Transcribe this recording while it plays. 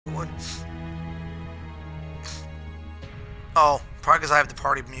What? Oh, probably because I have the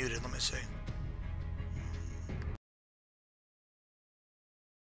party muted. Let me see.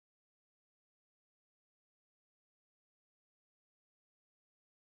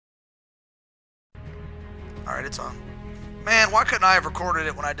 Alright, it's on. Man, why couldn't I have recorded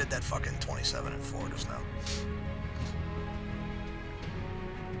it when I did that fucking 27 and 4 just now?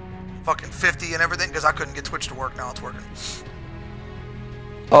 Fucking 50 and everything, because I couldn't get Twitch to work. Now it's working.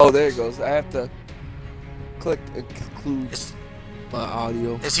 Oh, there it goes. I have to click and conclude my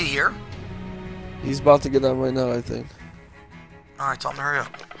audio. Is he here? He's about to get on right now, I think. Alright, tell him to hurry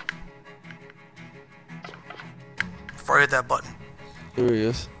up. Before I hit that button. Here he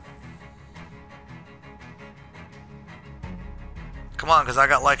is. Come on, because I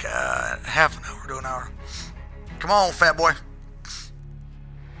got like half an hour to an hour. Come on, fat boy.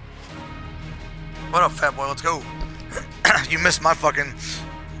 What up, fat boy? Let's go. You missed my fucking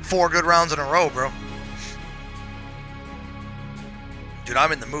 4 good rounds in a row, bro. Dude,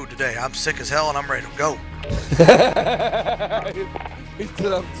 I'm in the mood today. I'm sick as hell and I'm ready to go. He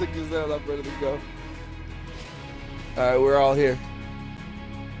said I'm sick as hell and I'm ready to go. Alright, we're all here.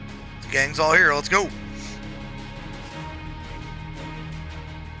 The gang's all here. Let's go.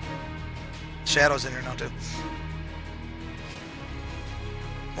 Shadow's in here now, too.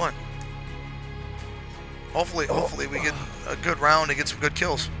 What? Hopefully we get a good round and get some good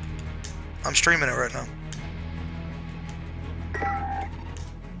kills. I'm streaming it right now.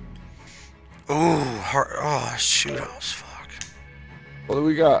 Ooh, hard. Oh, shoot house. Fuck. What do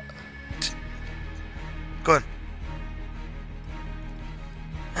we got? Good.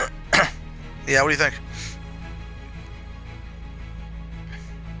 Yeah, what do you think?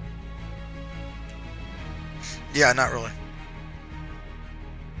 Yeah, not really.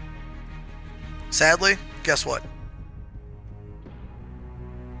 Sadly, guess what?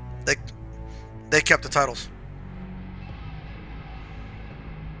 They kept the titles.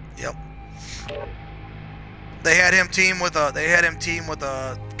 Yep. They had him team with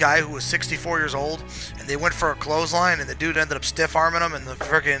a guy who was 64 years old, and they went for a clothesline, and the dude ended up stiff arming him in the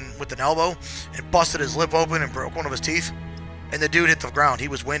frickin' with an elbow and busted his lip open and broke one of his teeth. And the dude hit the ground. He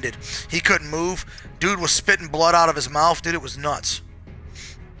was winded. He couldn't move. Dude was spitting blood out of his mouth. Dude, it was nuts.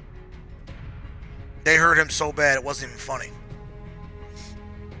 They hurt him so bad it wasn't even funny.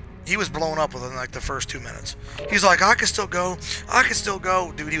 He was blown up within like the first 2 minutes. He's like, I can still go. I can still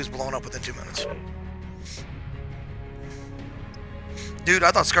go. Dude, he was blown up within 2 minutes. Dude,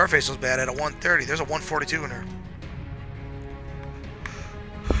 I thought Scarface was bad at a 130. There's a 142 in there.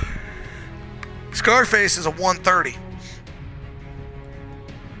 Scarface is a 130.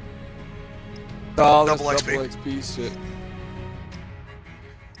 Oh, double XP shit.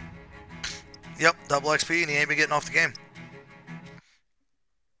 Yep, double XP, and he ain't been getting off the game.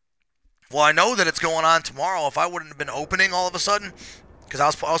 Well, I know that it's going on tomorrow. If I wouldn't have been opening all of a sudden, because I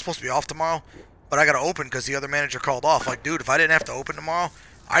was supposed to be off tomorrow, but I got to open because the other manager called off. Like, dude, if I didn't have to open tomorrow,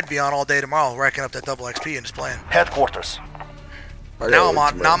 I'd be on all day tomorrow, racking up that double XP and just playing. Headquarters. Now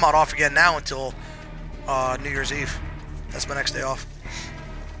I'm out off again now until New Year's Eve. That's my next day off.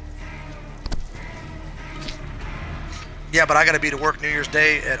 Yeah, but I got to be to work New Year's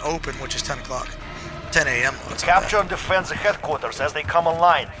Day at open, which is 10 o'clock. 10 a.m. Capture and defend the headquarters as they come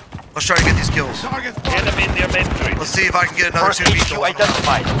online. Let's try to get these kills. Enemy in the inventory. Let's see if I can get another First 2v HQ kills.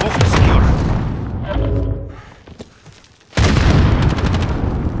 identified. Move to secure.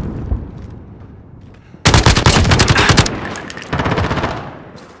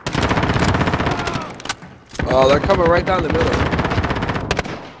 Oh, they're coming right down the middle.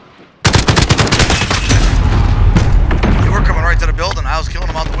 They were coming right to the building. I was killing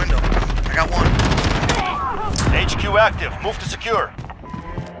them out the window. I got one. HQ active. Move to secure.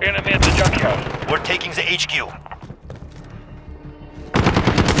 Enemy at the junkyard. We're taking the HQ.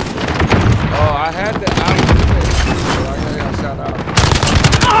 Oh, I had that. I got shot out.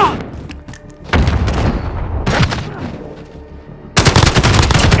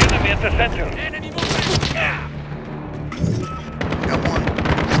 Enemy at the center. Enemy movement. Got one.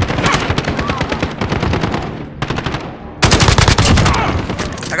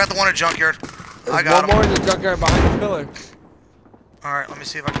 I got the one at junkyard. I got one more in the junkyard behind the pillar. Alright, let me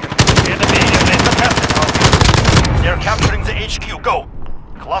see if I can get him. Enemy in the passive. Oh. They're capturing the HQ. Go.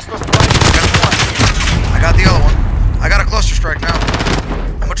 Cluster strike. I got the other one. I got a cluster strike now.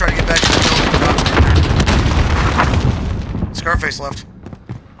 I'm gonna try to get back to the building. Scarface left.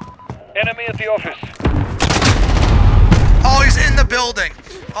 Enemy at the office. Oh, he's in the building.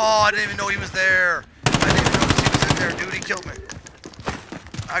 Oh, I didn't even know he was there. I didn't even notice he was in there, dude. He killed me.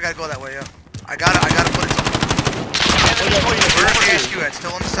 I gotta go that way, yeah. I gotta put it somewhere. Where's the HQ at?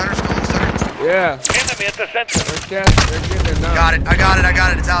 Still in the center? Still in the center? Yeah. Enemy at the center. They're getting there now. Got it. I got it. I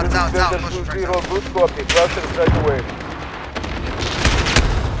got it. It's out. It's out. It's out. Builder 2-0, good copy. Cluster strike away.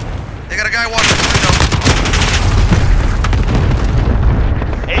 They got a guy watching the window.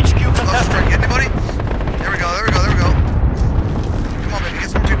 HQ Close contested. strike. Get anybody? There we go. There we go. There we go. Come on, baby. Get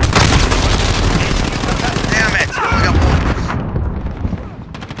some more people. Damn it. I only got one.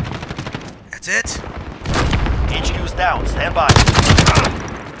 That's it. HQ's down. Stand by.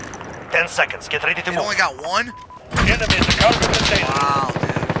 10 seconds. Get ready to You move. only got one? Enemy at the counter container. Wow,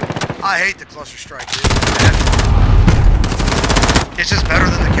 dude. I hate the cluster strike, dude. It's just better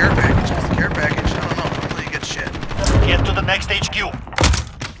than the care package, because the care package, I don't know, don't really get shit. Get to the next HQ.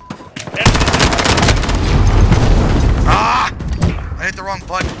 Ah! I hit the wrong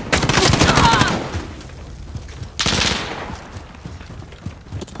button.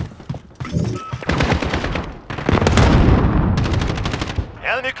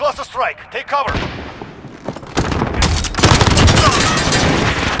 Enemy cluster strike. Take cover.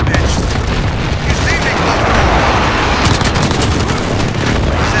 Bitch. You see me, cluster.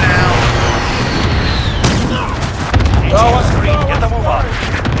 Sit down. HQ screen. Get the move on.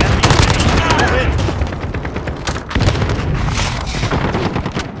 Enemy move in.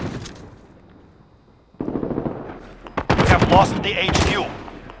 We have lost the HQ.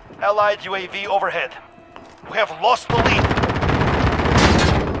 Allied UAV overhead. We have lost the lead.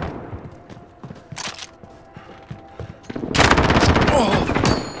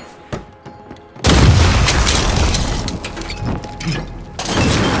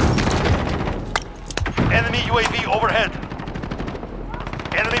 Enemy UAV overhead.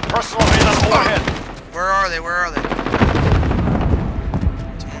 Enemy personal radar overhead. Where are they? Where are they?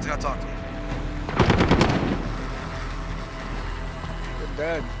 Someone's gotta talk to me. They're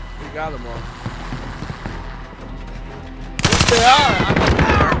dead. We got them all. Yes, they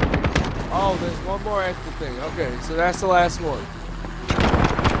are. Oh, there's one more at the thing. Okay, so that's the last one.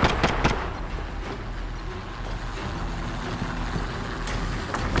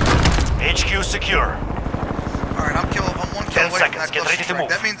 HQ secure. Alright, I'm one kill 10 away from seconds. that Get cluster ready to strike. move.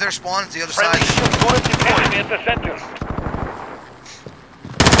 That means their spawn's the other Friendly side. shield turret deployed. Enemy at the center.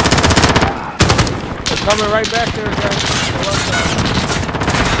 They're coming right back there, guys.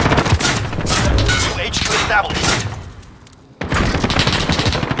 New HQ established.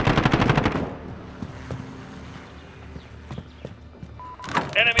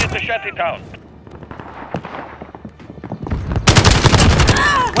 Enemy at the shanty town.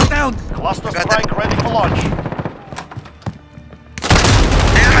 Cluster Got strike ready for launch.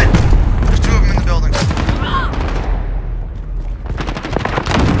 Damn it! There's two of them in the building.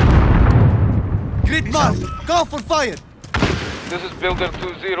 Grid mark. Go for fire. This is Builder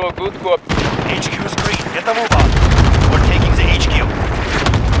 2-0, good copy. HQ is green. Get the move on. We're taking the HQ.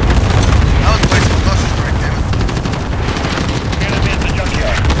 That was a waste of a cluster strike, damn it. Enemy at the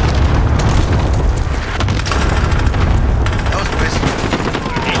junkyard. That was a waste.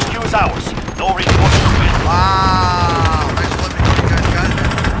 HQ is ours. No reinforcements win. Wow! Nice let me know you guys got it.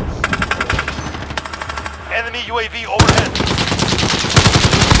 Enemy UAV overhead.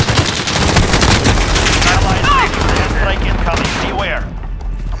 Allied strike incoming. Beware.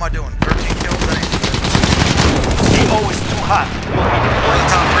 How am I doing? 13 kills? That ain't AO is too hot. We'll be the deploying.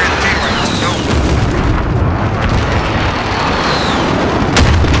 top 3 of the team right now. Let's go.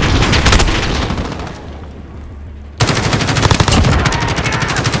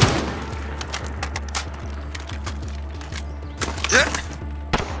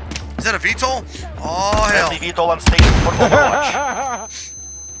 Is that a VTOL? Oh, hell. Friendly VTOL on station for Overwatch.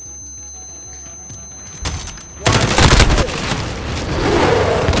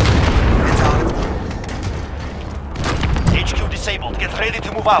 It's out. HQ disabled. Get ready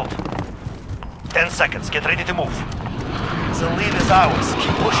to move out. 10 seconds. Get ready to move. The lead is ours.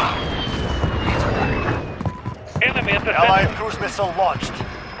 Keep pushing. Enemy at the Allied center. cruise missile launched.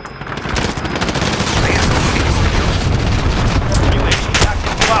 UAV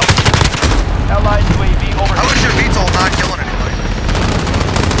active. Move out. Allied UAV How overhead. is your VTOL not killing anybody?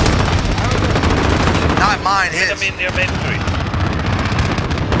 Not mine, his. Enemy near Main Street.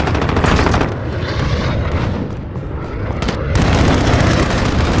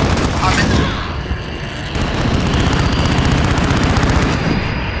 I'm in the...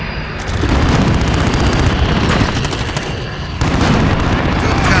 Two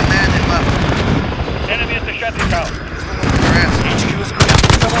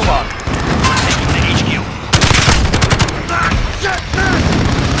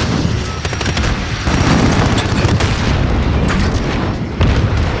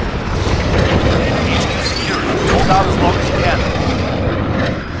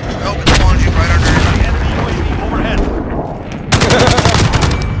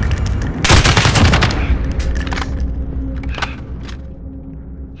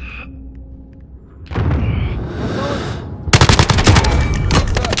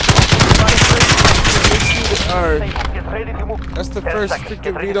That's the 10 first seconds. Get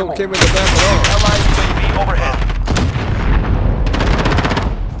freaking ready to Vito move. came in the back at all. Allied UAV overhead.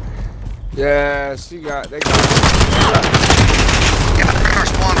 Yeah, they got Yeah, they're in our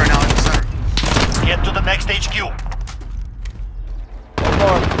spawn right now in the center. Get to the next HQ. Hold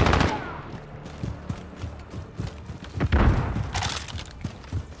on.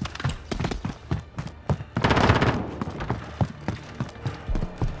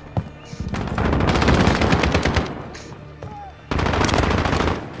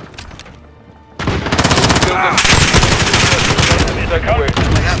 Second wave.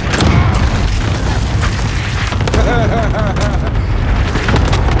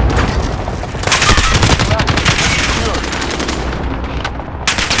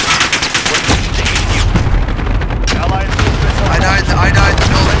 I died in the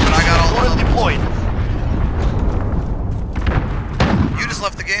building, but I got all the deployed. You just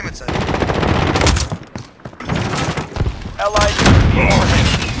left the game, it said. Allied UAV overhead.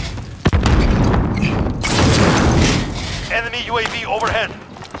 Enemy UAV overhead.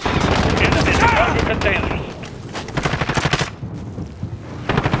 Enemy cargo containers.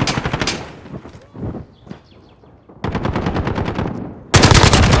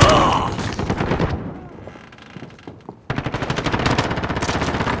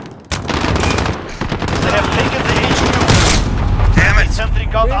 They have taken the HQ. Damn it. Sentry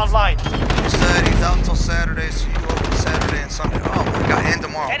gun online. He said he's out until Saturday, so you open Saturday and Sunday. Oh my god, and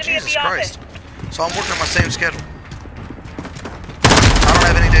tomorrow. Enemy Jesus at the Christ. So I'm working on my same schedule. I don't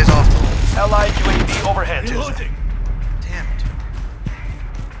have any days off. Allied UAV overhead. Tuesday. Damn it.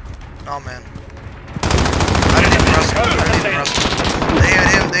 Oh man. I didn't even wrestle.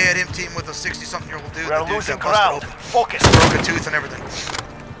 They had him team with a 60-something-year-old dude. We are The dude losing got busted ground. open. Focus. Broke a tooth and everything.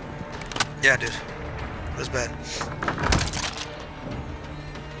 Yeah, dude. It was bad.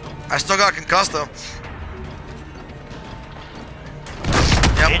 I still got concussed though.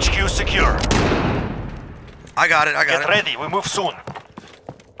 Yep. HQ secure. I got it. Get ready. We move soon.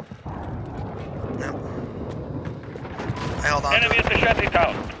 Yep. I held on. Enemy at the shanty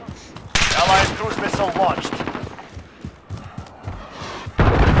town. Allied cruise missile launched.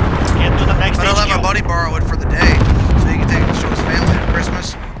 Get to the next But I let my HQ. buddy borrow it for the day, so he could take it to show his family at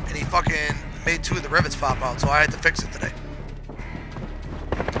Christmas, and he fucking made 2 of the rivets pop out, so I had to fix it today.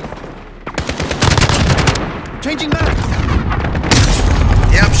 Changing maps.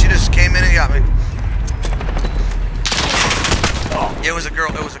 Yep, she just came in and got me. It was a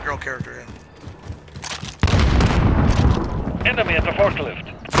girl character, yeah. Enemy at the forklift.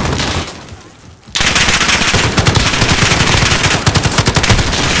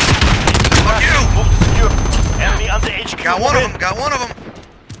 Fuck you! Move to secure. Enemy on the HQ. Got one of them, got one of them.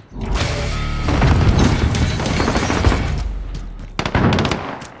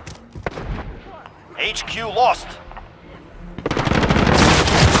 HQ lost.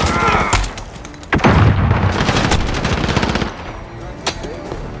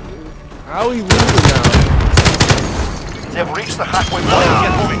 How are we losing now? They've reached the halfway point.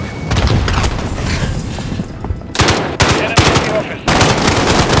 Get moving. Enemy at the office.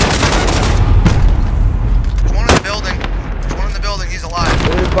 There's one in the building. There's one in the building, he's alive.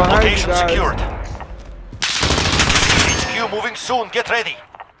 They're behind you Location guys. secured. HQ moving soon. Get ready.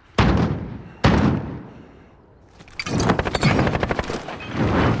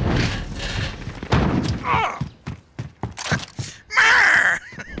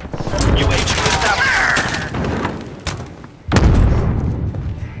 New HQ established.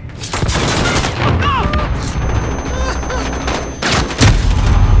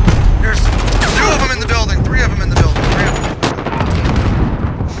 There's 2 of them in the building, 3 of them in the building, 3 of them.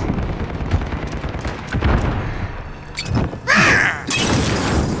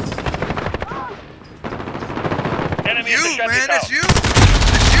 Enemy at the You, shanty man, town. it's you!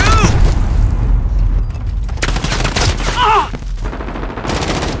 It's you!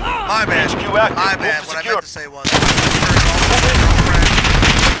 My bad. HQ active. My Move bad. to What I secure. meant to say was, girlfriend,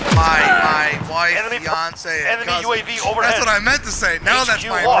 my wife, Enemy- fiance, and enemy cousin. UAV overhead. That's what I meant to say. Now that's HQ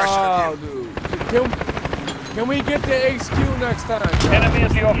my lost. impression of Oh, you. dude. Can we get the HQ next time? Enemy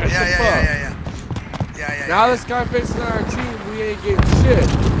at the office. Yeah. Now this guy facing our team, we ain't getting shit.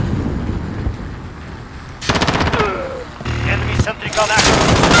 Enemy sentry gun active.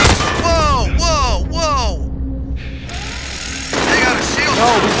 Whoa! They got a shield. No,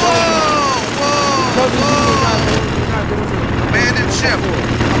 we Whoa! We're not doing it. Abandoned ship.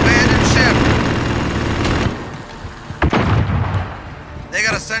 They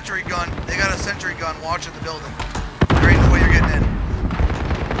got a sentry gun. Watching the building. There ain't no way you're getting in.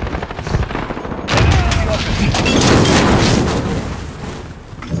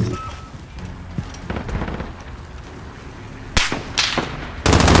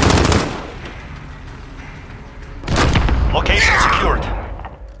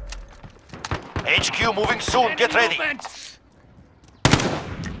 moving soon. Get ready.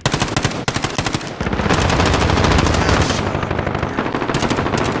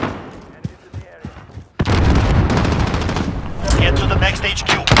 Get to the next HQ.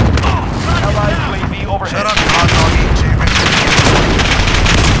 Allied UAV overhead. Shut up, you hot dog eating champion.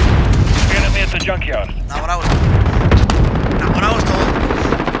 Enemy at the junkyard. Not what I was told. Not what I was told.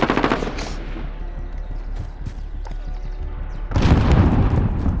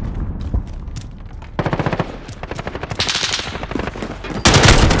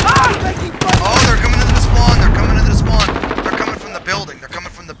 Oh, they're coming into the spawn. They're coming into the spawn. They're coming from the building. They're coming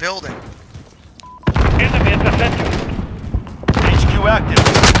from the building. Enemy at the center. HQ active.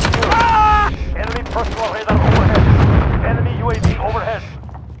 Enemy personal radar overhead. Enemy UAV overhead.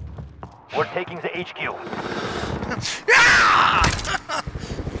 We're taking the HQ.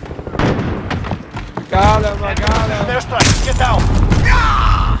 Got him, I got him. Airstrike, get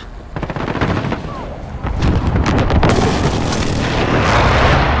down.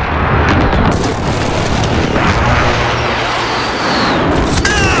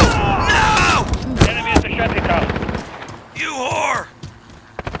 Enemy at the shanty town. You whore!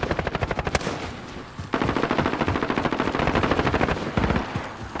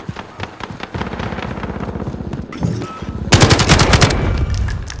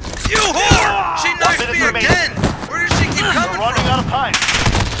 You whore! She knifed minute me remaining. again! Where does she keep We're coming running from? out of time.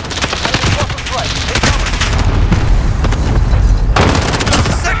 Enemy close strike. Take cover. That's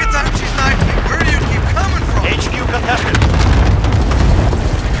the second time she's knifed me. Where do you keep coming from? HQ contested.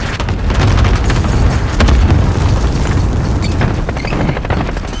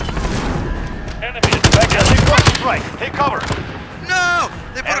 Enemy at the back Enemy alley. close strike. Take cover. No!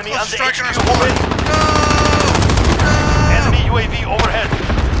 They put Enemy a on close the strike in our HQ spawn. moving. No! No! Enemy UAV overhead.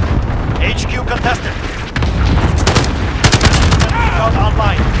 HQ contested. Enemy gun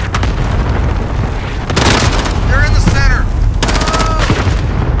online. They're in the center.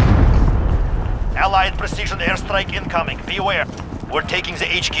 No! Allied precision airstrike incoming. Be aware. We're taking the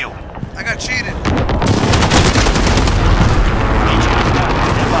HQ. I got cheated. HQ is down.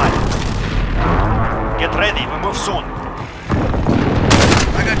 Stand by. Get ready. We move soon.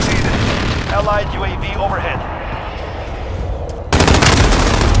 I got cheated. Allied UAV overhead.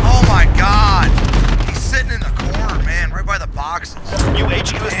 Oh my god! He's sitting in the corner, man, right by the boxes. New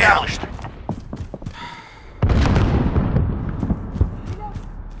HQ established.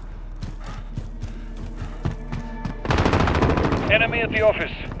 Enemy at the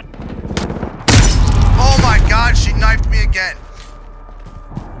office. Oh my god, she knifed me again.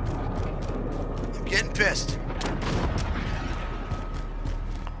 I'm getting pissed.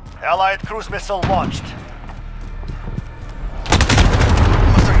 Allied cruise missile launched. I'm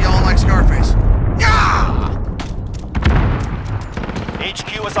gonna start yelling like Scarface. Yeah!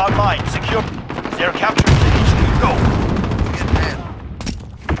 HQ is online. Secure. They're capturing the HQ. Go. I'm getting mad.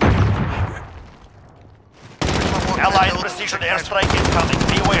 Allied precision airstrike incoming.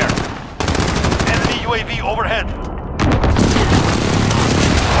 Be aware. Enemy UAV overhead.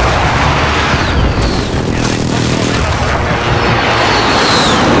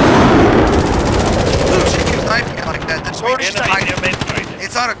 Dude, she keeps knifing me like that. That's me. Enemy It's in Enemy near Main Street.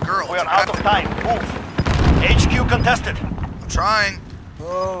 it's not a girl. We It's are a out of guy. time. Move. HQ contested. I'm trying.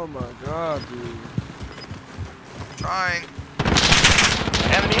 Oh my god, dude. I'm trying.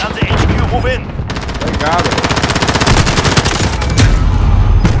 Enemy on the HQ. Move in. They got it.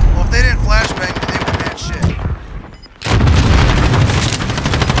 Well, if they didn't flashbang me, they would have had shit.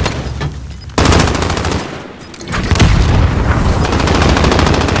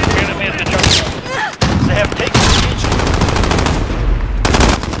 Enemy at the junkyard. They have taken the HQ.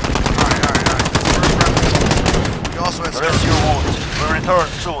 Alright. You also had Rest your wounds. We return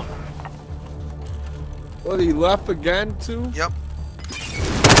soon. What, he left again too? Yep.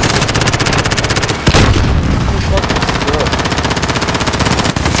 Fucking scrub.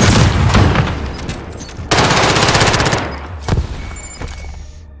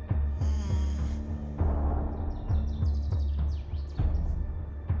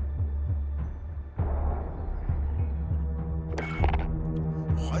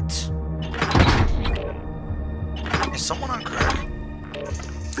 What? Is someone on crack?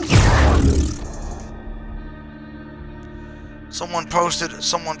 Someone posted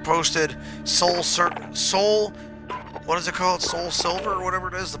Soul, what is it called? Soul Silver or whatever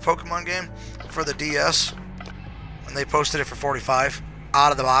it is, the Pokemon game for the DS. And they posted it for 45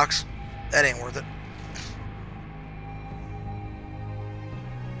 out of the box. That ain't worth it.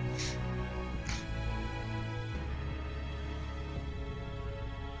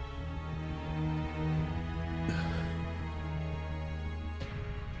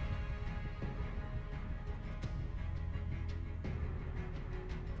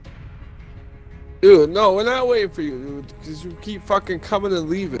 Dude, no, we're not waiting for you, dude. Because you keep fucking coming and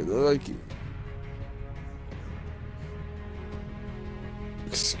leaving. Like,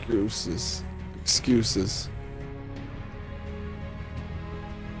 excuses. Excuses.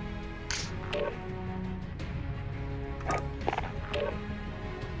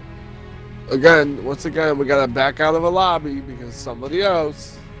 Again, once again, we gotta back out of a lobby because somebody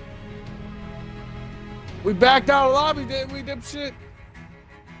else. We backed out of the lobby, didn't we, dipshit?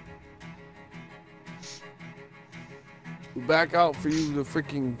 We back out for you to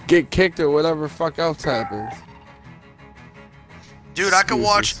freaking get kicked or whatever fuck else happens. Dude, I can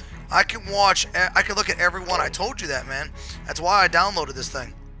watch. I can look at every one. I told you that, man. That's why I downloaded this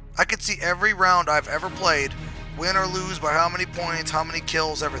thing. I can see every round I've ever played, win or lose by how many points, how many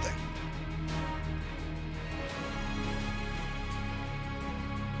kills, everything.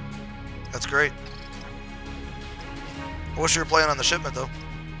 That's great. I wish you were playing on the shipment, though.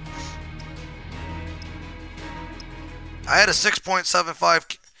 I had a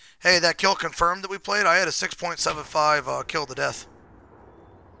 6.75... Hey, that kill confirmed that we played? I had a 6.75 kill to death.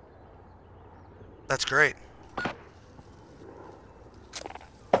 That's great.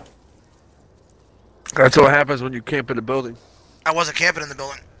 That's what happens when you camp in a building. I wasn't camping in the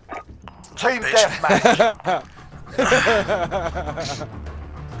building. Team deathmatch.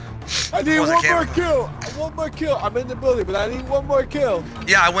 I need one more kill. One more kill. I'm in the building, but I need one more kill.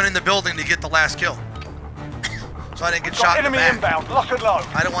 Yeah, I went in the building to get the last kill. So I didn't get shot in the Enemy back. inbound, lock and load.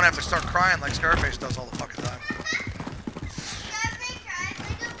 I didn't want to have to start crying like Scarface does all the fucking time.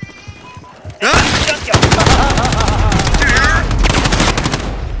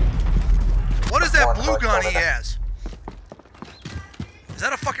 What is that blue gun he has? Is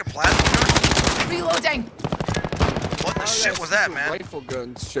that a fucking plasma gun? Reloading. What the shit was that, man? Rifle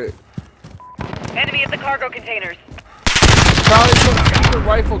gun shit. Enemy at the cargo containers. Probably some stupid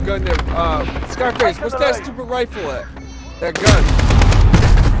rifle gun there. Scarface, what's that stupid rifle at? That gun.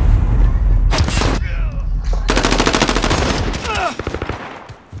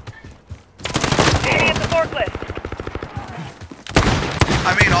 Enemy at the forklift.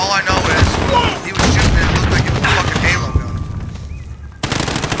 I mean, all I know is he was shooting and it looked like it was a fucking Halo gun.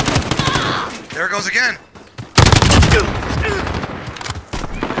 There it goes again.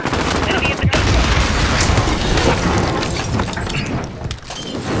 Enemy at the gun.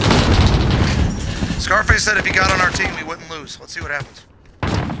 Scarface said if he got on our team, we wouldn't lose. Let's see what happens.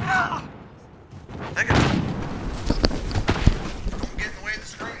 Take it. Don't get in the way of the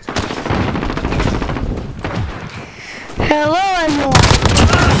screens. Hello, everyone.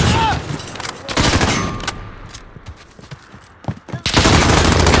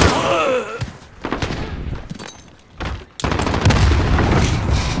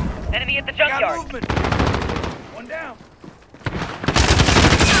 Enemy at the junkyard. One down.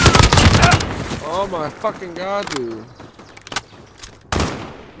 Oh my fucking god, dude.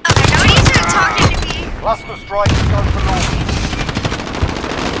 Okay, now you start talking to me. Cluster strike, go for launch.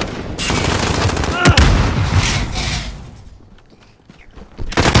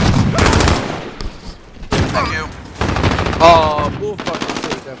 Thank you. Oh, we'll fucking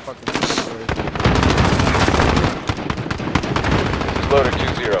save that fucking shit. Loader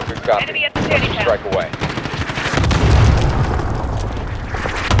 2-0, good copy. Enemy at the sandy town. Strike away.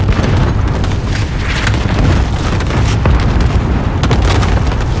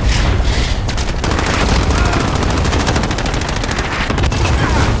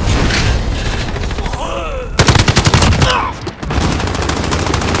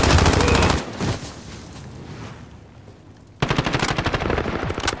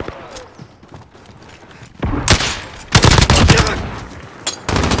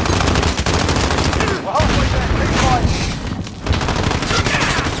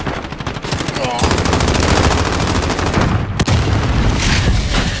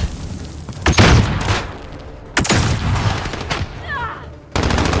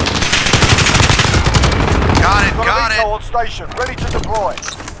 Station, ready to deploy.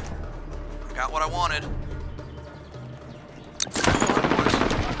 Got what I wanted.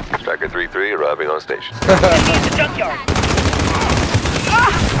 Striker 3-3 arriving on station. Enemy at the junkyard.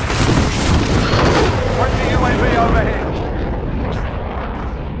 Friendly UAV overhead.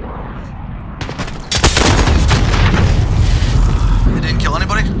 It didn't kill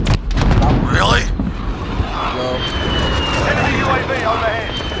anybody? Really? No. Enemy UAV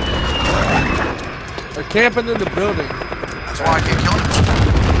overhead. They're camping in the building. That's why I can't kill him.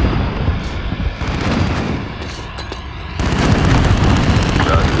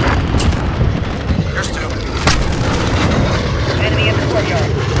 There's two. Enemy at the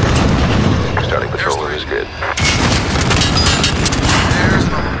courtyard. Starting patrol is good. There's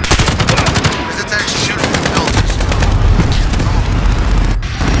another one. Is it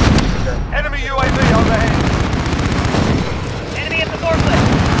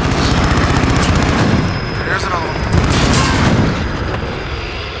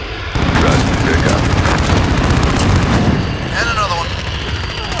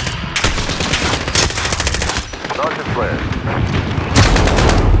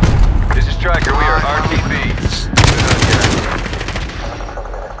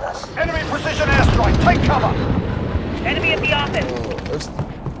Enemy precision airstrike. Take cover. Enemy at the office.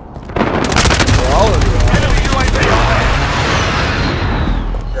 They're all in the office. Enemy UAV overhead.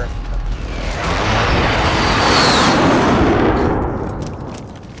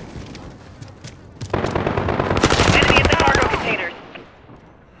 Enemy at the cargo containers.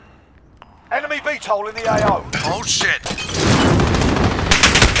 Enemy VTOL in the AO. Oh shit.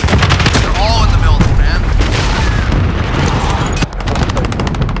 They're all in the building, man.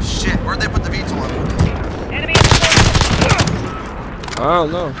 Shit, where'd they put the VTOL on? Enemy at the force. I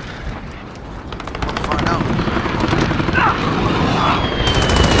don't know. Find out.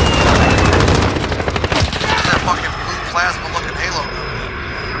 Where's that fucking blue plasma looking halo gun?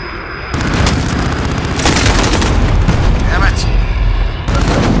 Damn it.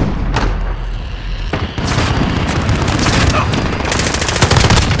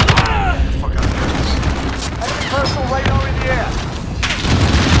 Fuck out of here. Enemy personal radar in the air.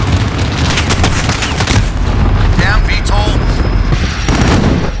 Damn VTOL.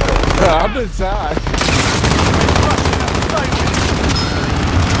 I'm inside.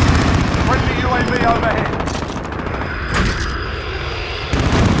 Friendly UAV overhead.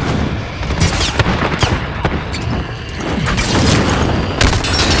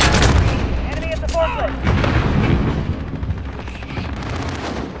 Enemy at the forklift.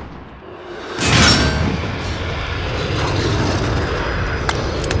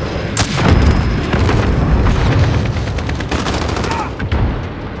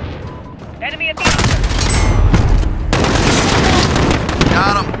 Enemy at the office.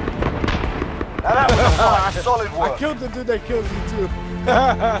 Got him. Now that was a fight. Solid I work. killed the dude that killed me too.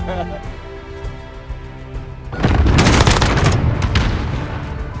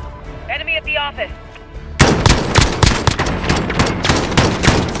 Enemy at the office.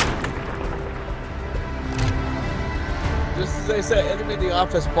 Just as they said, enemy in the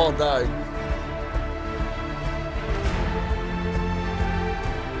office, Paul died.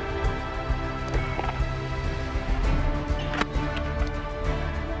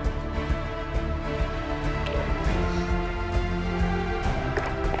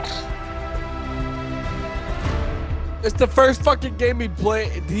 It's the first fucking game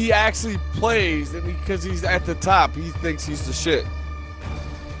he actually plays, and because he's at the top, he thinks he's the shit.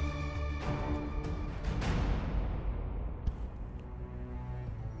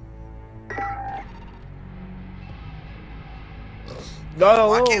 No,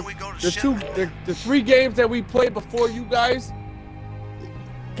 Why can't we go to the shit? the 3 games that we played before you guys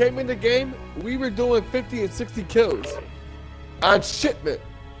came in the game, we were doing 50 and 60 kills on shipment.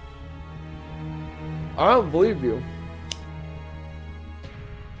 I don't believe you.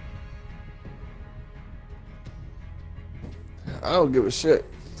 I don't give a shit.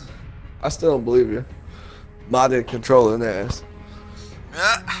 I still don't believe you. Modded controlling ass.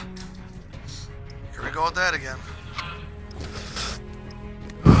 Yeah. Here we go with that again.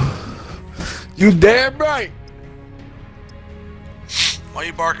 You damn right. Why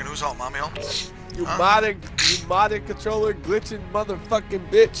you barking? Who's home? Mommy home? You Huh? modded controller glitching motherfucking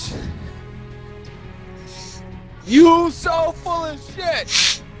bitch. You so full of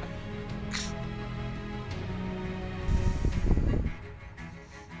shit.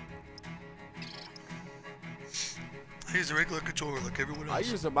 I use a regular controller like everyone I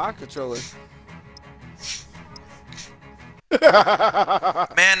else. use a mod controller.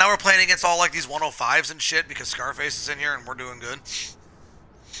 Man, now we're playing against all like these 105s and shit because Scarface is in here and we're doing good.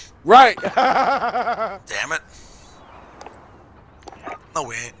 Right. Damn it. No,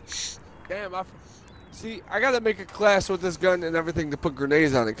 we ain't. Damn, see, I gotta make a class with this gun and everything to put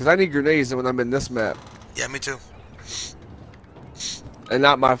grenades on it, because I need grenades when I'm in this map. Yeah, me too. And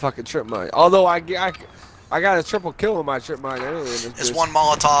not my fucking trip mine. Although I got a triple kill with my trip mine earlier in this It's bitch. one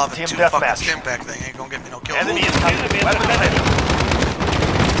Molotov Team and 2 deathmatch. fucking stim pack thing. Ain't gonna get me no kills. Enemy incoming. Weapons ready.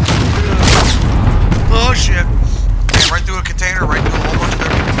 Oh shit. Damn, right through a container, right through a whole bunch of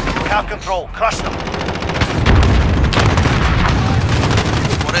their... We have control. Crush them.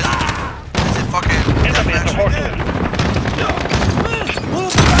 What is it? Is it fucking... Enemy at the deathmatch? forklift.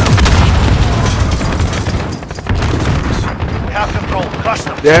 We have control. Crush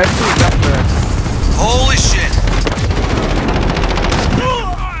them. Yeah, it's pretty deathmatch. Holy shit.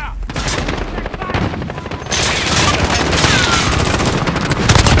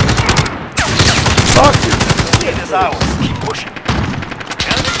 Fuck you. It is ours. Keep pushing.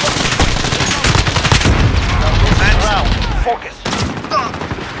 Defense. Round. Focus.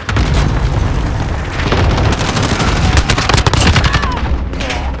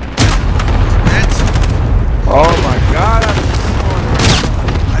 Defense. Oh my god.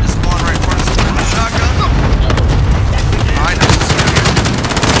 I just spawned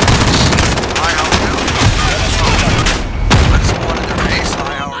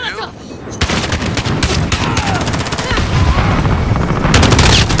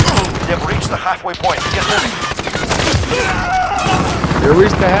You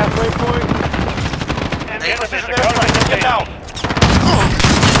reached the halfway point? Enemy precision airstrike. Get down.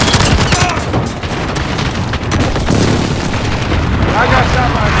 I got shot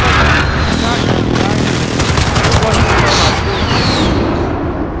by a shotgun, right? It wasn't on my screen.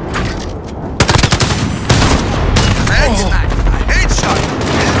 I hate shotguns.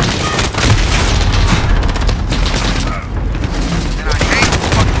 And I hate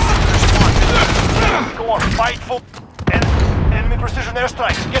fucking there's one. Go on, fight for. Enemy precision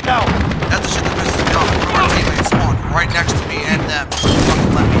airstrike. Get down. That's the shit that pisses me off. One of our teammates spawned right next to me and them.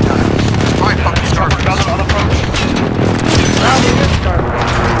 Fucking let me die. It's probably fucking Starfish. On approach. Probably is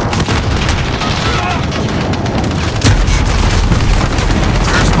Starfish.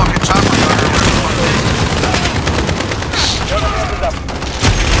 There's fucking chopper gunner. Where's the fuck is?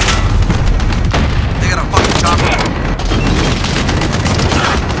 They got a fucking chopper.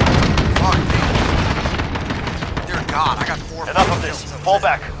 Fuck me. Dear God, I got 4 Enough of fucking this. kills. Fall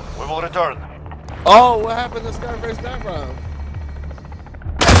back. We will return. Oh, what happened to Scarface that round?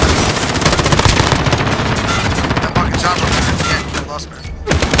 That fucking chopper gunner can't kill us, man.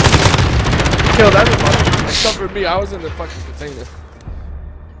 Killed everybody. Except for me, I was in the fucking container.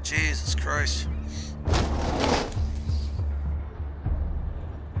 Jesus Christ.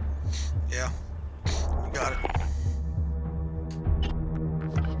 Yeah. You got it.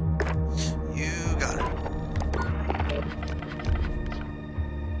 You got it.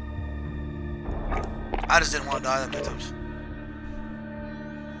 I just didn't want to die that many times.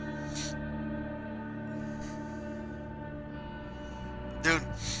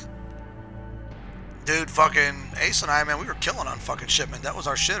 Dude, fucking Ace and I, man, we were killing on fucking shipment. That was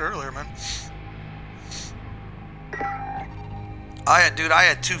our shit earlier, man. I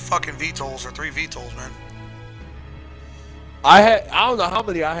had 2 fucking VTOLs or 3 VTOLs, man. I don't know how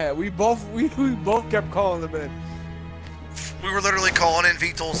many I had. We both kept calling them in. We were literally calling in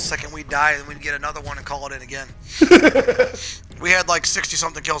VTOLs the second we die, and we'd get another one and call it in again. We had like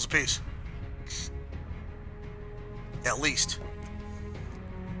 60-something kills apiece. At least.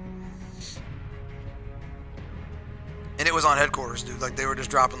 And it was on headquarters, dude. Like, they were just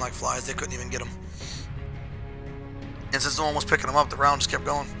dropping like flies. They couldn't even get them. And since no one was picking them up, the round just kept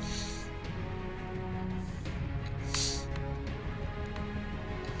going.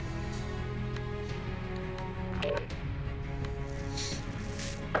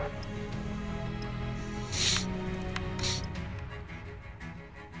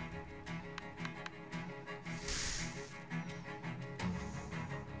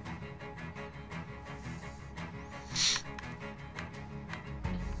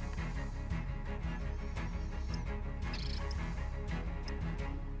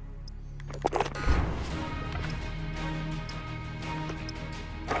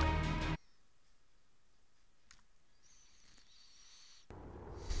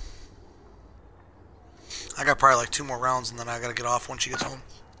 I got probably like 2 more rounds and then I gotta get off once she gets home.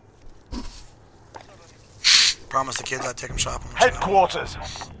 Promise the kids I'd take them shopping. Headquarters.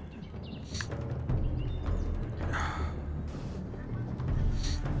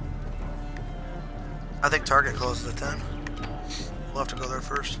 I think Target closes at 10. We'll have to go there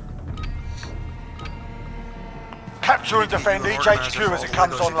first. Capture and defend each HQ as it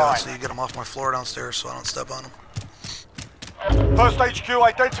comes online. So you get them off my floor downstairs so I don't step on them. First HQ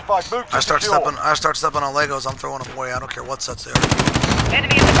identified. Move to I start secure. stepping on Legos. I'm throwing them away. I don't care what sets they are.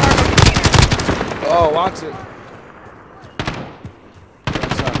 Enemy in the cargo container. Oh, watch it.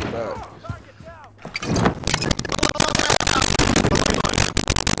 That's not bad.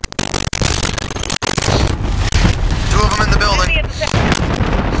 2 of them in the building. Enemy at the sector.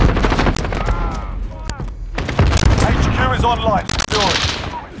 HQ is online. Secure it.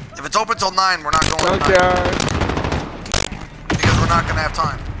 If it's open till 9, we're not going to 9. Junkyard. Because we're not going to have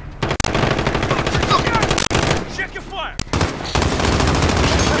time. Check your fire.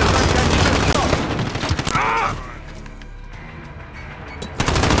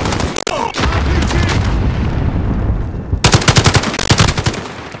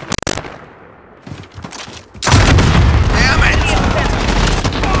 Damn it!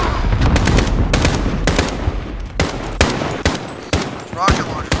 Rocket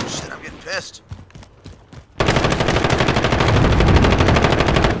launcher. Shit, I'm getting pissed.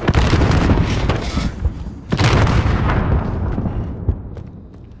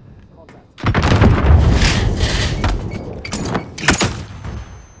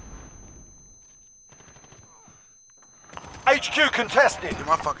 HQ contested. Dude,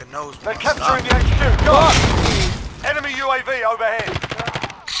 my fucking nose. They're won't stop. capturing the HQ. Go! Enemy UAV overhead.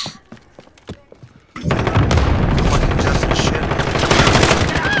 Fucking just as shit.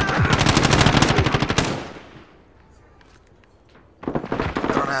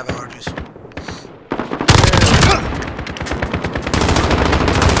 have allergies.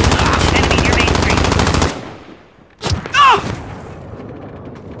 Enemy near Main Street.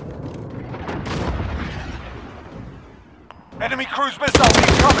 Enemy cruise missile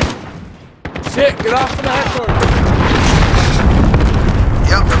incoming. Shit, get off of the headquarters.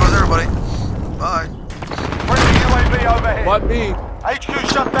 Yep, there goes everybody. Bye. Friendly UAV overhead. What me?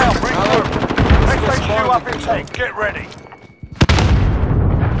 HQ shut down. Regroup. Next HQ up in 10. Get ready.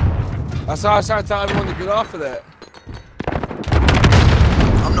 That's how I was trying to tell everyone to get off of that.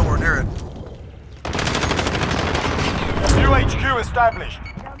 I'm nowhere near it. New HQ established.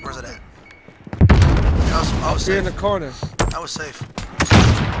 Where's it at? I was Here in safe. the corner. I was safe.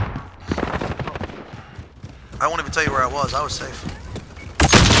 I won't even tell you where I was. I was safe.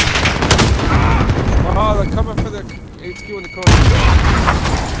 Oh, they're coming for the HQ in the corner.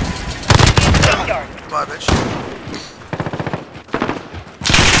 Junkyard. Bye, bitch.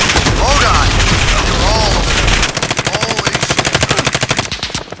 Oh god! They're all over there. Holy shit.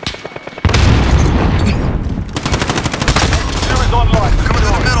 HQ is online. Coming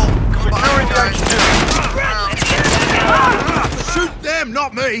through the middle. Coming behind Securing you the guys. HQ. Shoot them,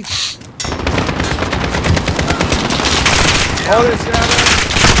 not me! Oh, this guy.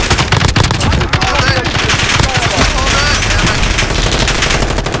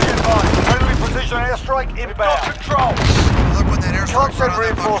 Friendly precision airstrike inbound. Control. Look when that airstrike Can't send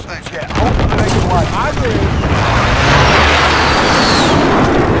right on that fucker's reinforcements back. yet. Hold for the next one. I did.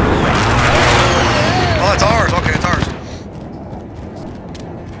 Oh, it's ours. Okay, it's ours.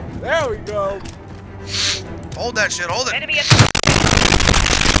 There we go. Hold that shit. Hold it. Enemy at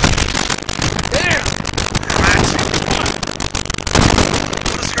Damn. Max.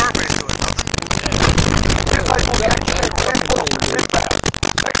 What does Scarface do? Nothing? Disable the HQ. Reinforcements inbound.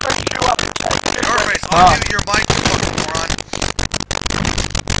 Next HQ up in 10. Get ready. Scarface, I'll give you your bike, you fucking moron.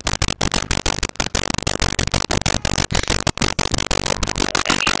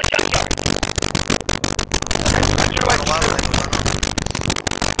 enemy at the junkyard. New A lot of HQ. language, I know.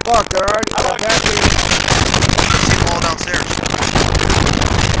 Fuck, alright. I like Back in. Let's see them all downstairs.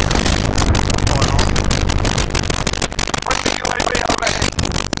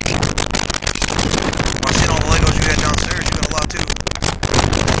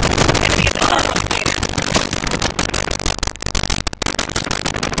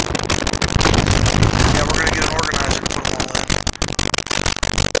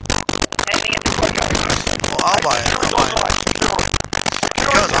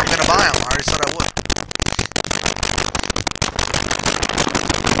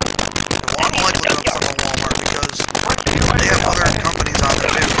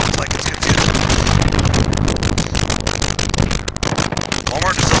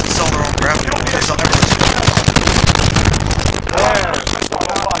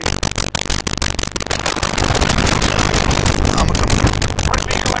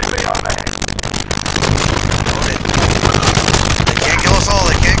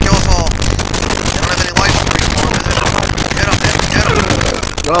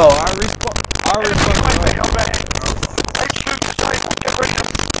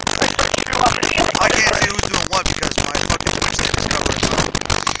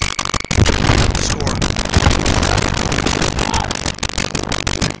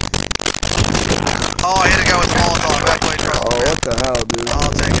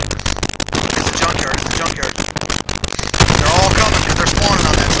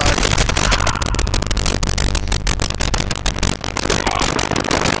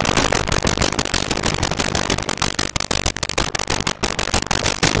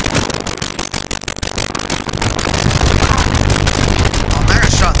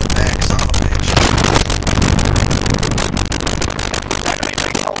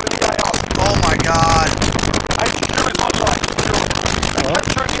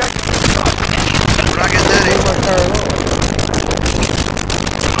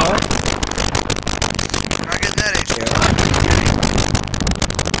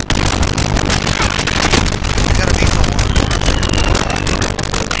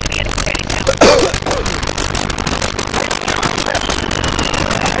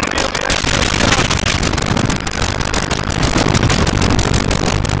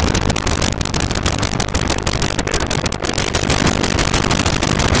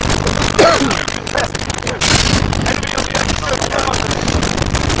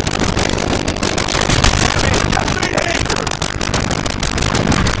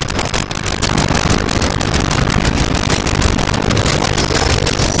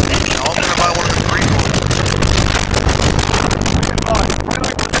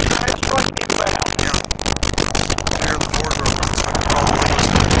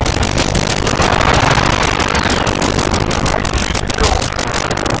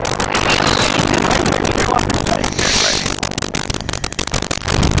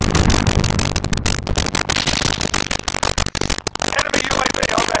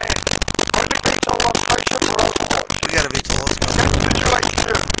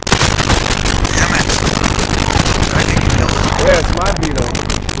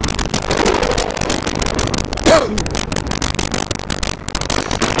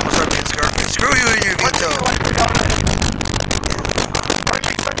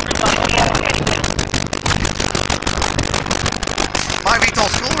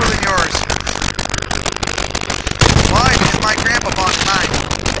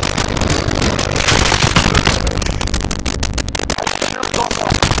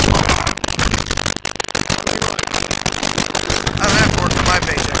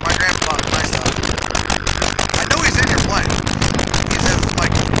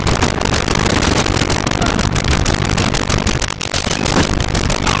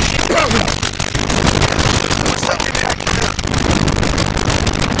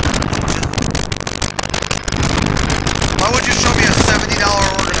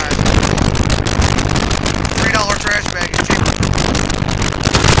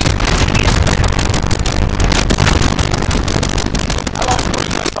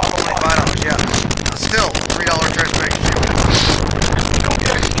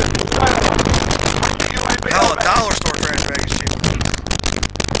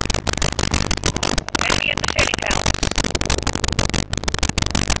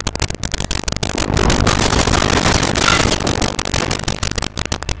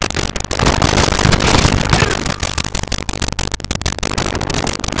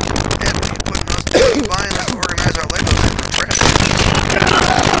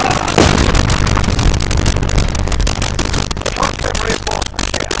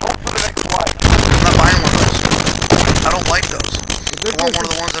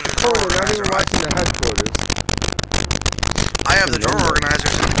 have the door organizers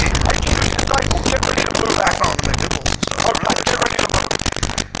in the game. Get ready to move I out. found them at Goodwill and stuff. Okay, get ready to move.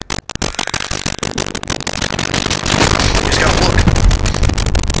 You just gotta look.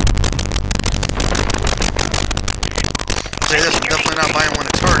 I'll say this, I'm definitely not buying one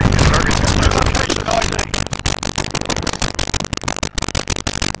at Target. Target's got New location ID.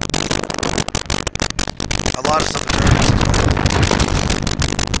 a lot of stuff at Target.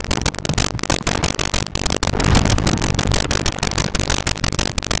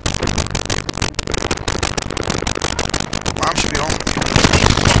 Mom should be home.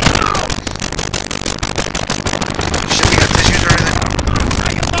 Shit, we got tissues or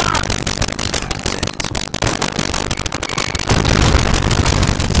anything?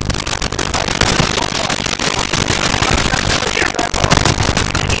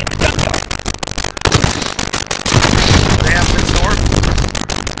 They have them in store?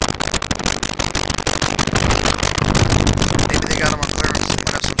 Maybe they got them on clearance. They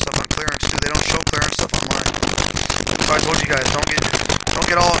might have some stuff on clearance too. They don't show clearance stuff online. So I told you guys, don't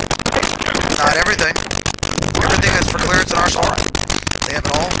get all, not everything. Everything that's for clearance in our store. They have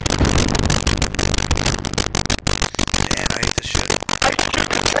it all. Man, I hate this shit.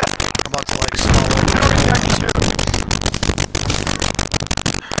 I'm about to like smell it.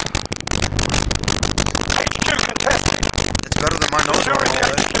 It's better than my nose running all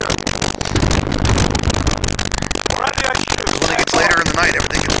day. When it gets later in the night,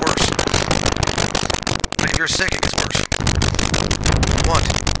 everything gets worse. Like if you're sick, it gets worse. What?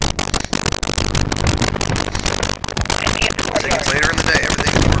 As it gets later in the day,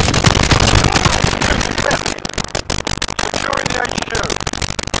 everything gets worse.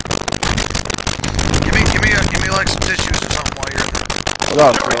 Give me like some tissues or something while you're in there. Hold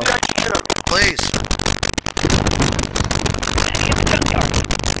on, bro. Please.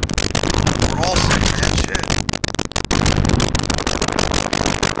 We're all sick, man. Shit.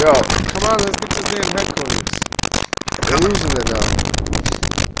 Yo, come on, let's get this damn headquarters. We're losing it now.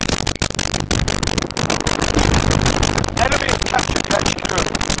 Enemy has captured HQ.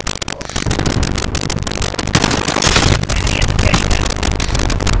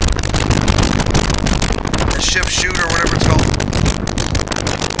 The ship shoot or whatever it's called.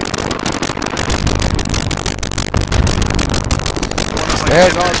 The one that's like Yeah,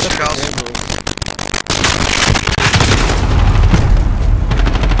 10 no, minutes it's shoot house.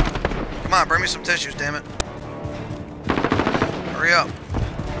 Come on, bring me some tissues, damn it. Hurry up.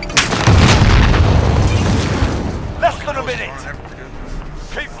 Less than a minute.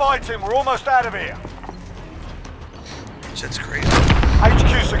 Keep fighting, we're almost out of here. Shit's crazy.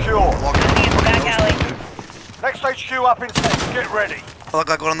 HQ secure. Walking around the fucking Back nose, alley. dude. Next HQ up in 10. Get ready. I look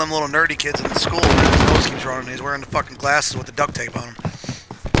like one of them little nerdy kids in the school. Man. His nose keeps running. He's wearing the fucking glasses with the duct tape on him.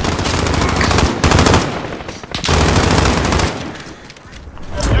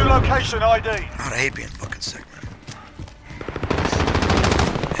 New location ID. God, I hate being fucking sick, man.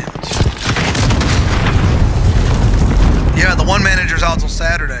 Damn it. Yeah, the one manager's out till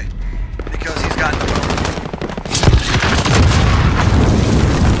Saturday because he's got no.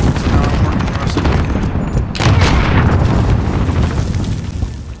 So now I'm working the rest of the weekend.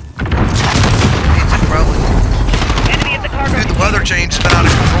 Needs it probably. Enemy at the cargo. Dude, the weather change has been out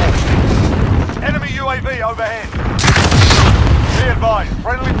of control. Enemy UAV overhead. Be advised,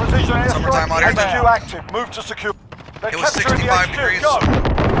 friendly precision airstrike. Summertime out here. HQ active. Move to secure. They're It was capturing 65 the HQ. degrees. Go.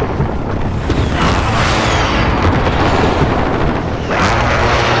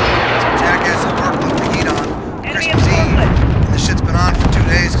 Some jackass at work left the heat on Enemy Christmas at Eve. forklift. And this shit's been on for 2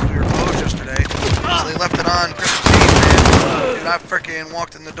 days because we were closed yesterday. So they left it on Christmas Eve, man. Dude, I freaking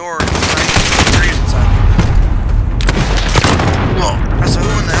walked in the door and it was 90 degrees inside. Whoa. I said,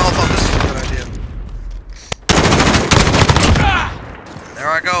 who in the hell thought this was a good idea? And there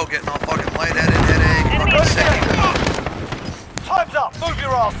I go, getting all fucking lightheaded, headache, fucking sick. Time's up. Move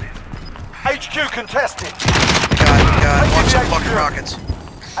your asses. HQ contested. God, watch some fucking rockets.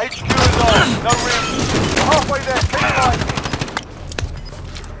 HQ is on. No risk. You're halfway there. Keep fighting.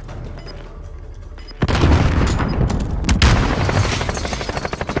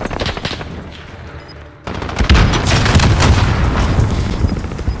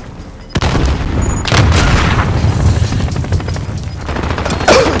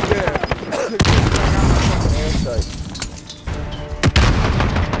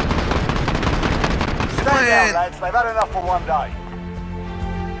 Stand down, lads. They've had enough for one day.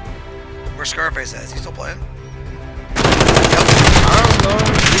 Where's Scarface at? Is he still playing? I don't know.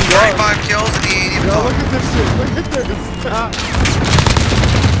 He was. 35 kills and he ain't even Yo, look talking. at this shit. Look at this.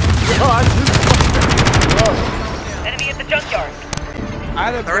 Yo, I just fucking bro. Enemy at the junkyard. I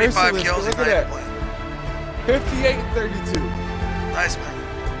had a 35 merciless, kills, look he's at not even that. playing. 58 and 32. Nice, man.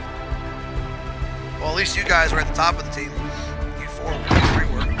 Well, at least you guys were at the top of the team. You 4, you 3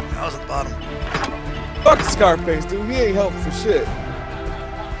 were. I was at the bottom. Fuck Scarface, dude. He ain't helped for shit.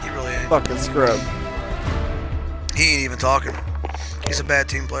 He really ain't. Fucking scrub. He ain't even talking. He's a bad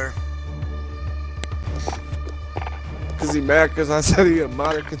team player. Cause he mad cause I said he a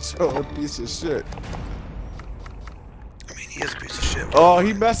motor controller piece of shit. I mean, he is a piece of shit. Oh,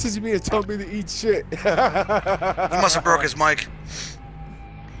 he messaged me and told me to eat shit. He must have broke his mic.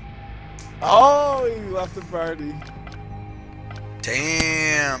 Oh, he left the party.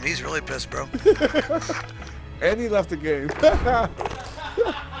 Damn, he's really pissed, bro. And he left the game.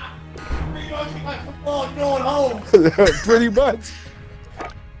 Oh, I'm going home. Pretty much.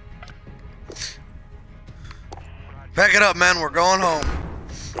 Pack it up, man. We're going home.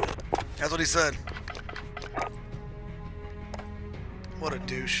 That's what he said. What a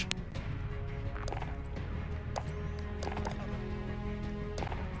douche.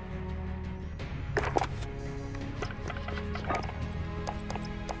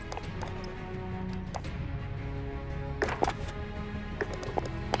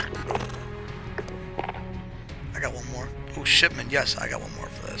 I got one more. Ooh, shipment. Yes, I got one more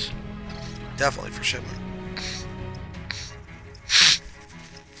for this. Definitely for shipment.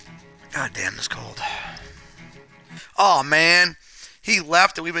 God damn, this cold. Oh man, he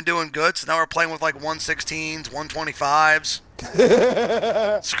left and we've been doing good, so now we're playing with like 116s, 125s.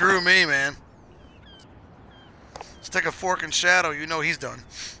 Screw me, man. Stick a fork in Shadow, you know he's done.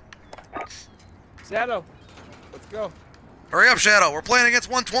 Shadow, let's go. Hurry up, Shadow. We're playing against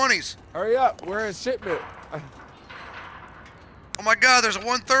 120s. Hurry up, we're in shipment. Oh my God, there's a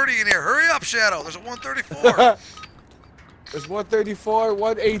 130 in here. Hurry up, Shadow. There's a 134. There's 134,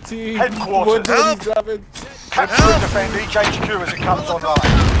 118, Headquarters. 127. Capture and defend each HQ as it comes online.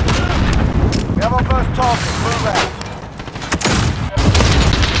 We have our first target. Move out.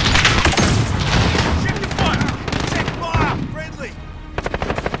 Check your fire. Check fire. Friendly.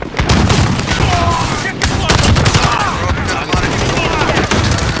 Check your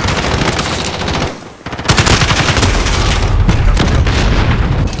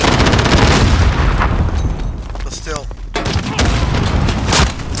But still.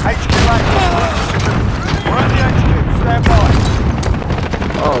 HQ active. We're at the HQ. Stand by.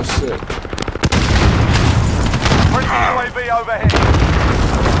 Oh shit. Friendly UAV overhead.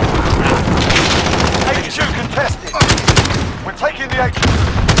 HQ contested. We're taking the HQ.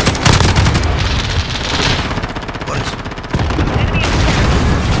 What is?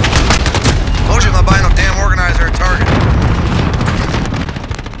 Told you I'm not buying no damn organizer at Target.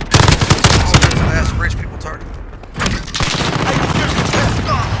 Expensive ass rich people Target.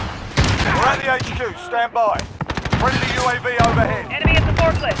 We're at the HQ. Stand by. Friendly UAV overhead. Enemy at the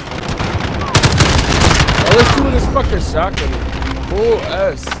forklift. Oh, let's do this fucking shotgun. Full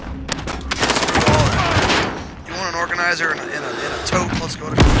S. You want an organizer in a tote? Let's go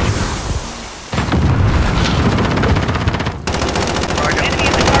to. Enemy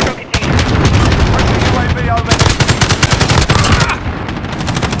in the cargo container. Friendly UAV overhead.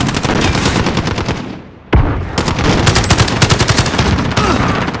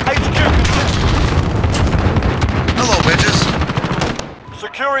 HQ contested. Hello, bitches.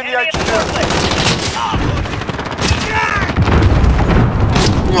 Securing the Enemy at the HQ.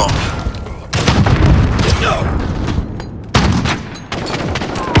 forklift.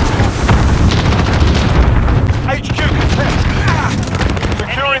 HQ contested.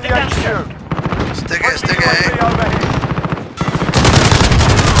 Securing the HQ. Stick it, Friendly stick UAV it. overhead.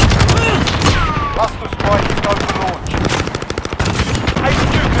 Cluster strike is go for launch.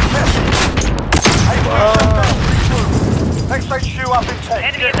 HQ contested. HQ shut down. Next HQ up in 10.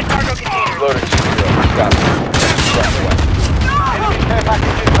 Enemy at the cargo container. Loading secure. Got it. Enemy care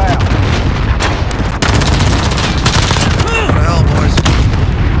package inbound. What the hell, boys?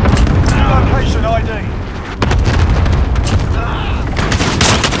 Location ID.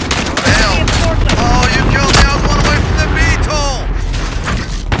 Hell. Oh, you killed me. I was one away from the beetle.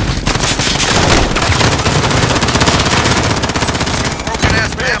 Broken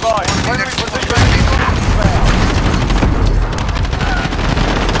ass man. Nearby. Friendly Next to position the inbound.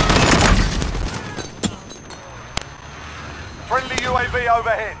 Friendly UAV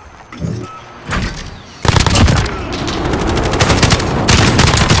overhead.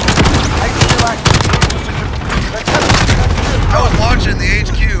 HQ active. They're capturing HQ. I was watching the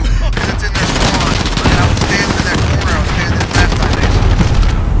HQ because it's in their spawn, and I was standing in that corner. I was standing in last 5 days.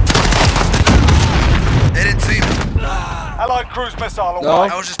 They didn't see me. Allied cruise missile away. No.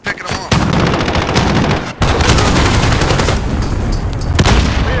 I was just picking them off.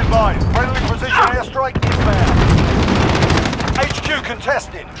 Be advised, friendly precision airstrike inbound. HQ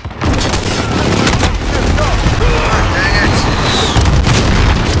contested.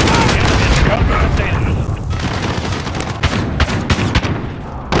 Dang it.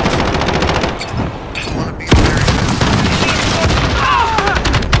 I want to be there.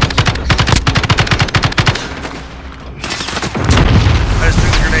 I just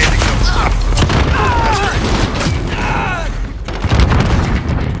threw the grenade and go. That's great.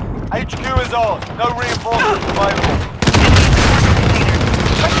 HQ is on. No reinforcements available.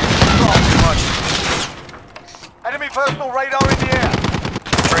 Too much. Enemy personal radar in the air.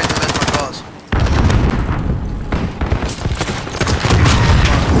 Trade them as my cause.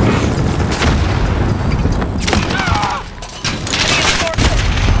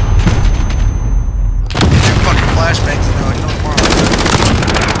 Two fucking flashbangs and they're like, no tomorrow.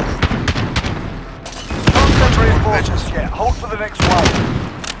 Don't send reinforcements yet. Hold for the next wave.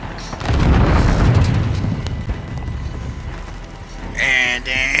 And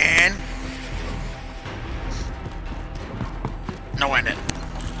then... No ending.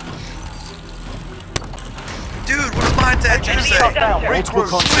 Dude, what does my tattoo Enemy say? shot down. Multiple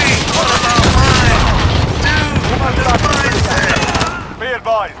contacts. Sweet, what about mine? Dude, what does mine say? Be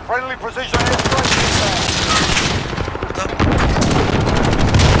advised. Friendly precision airstrike inbound. What's up?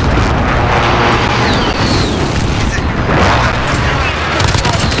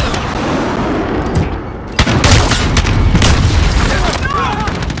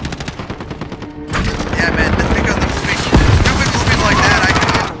 Yeah, man, that's because the movies, stupid movies like that, I can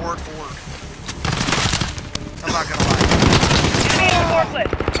answer word for word. I'm not gonna lie. Enemy in the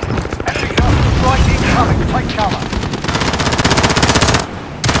forklift. Enemy cluster strike incoming. Take cover.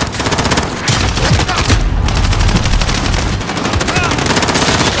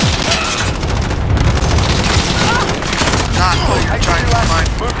 Not while you're trying to find.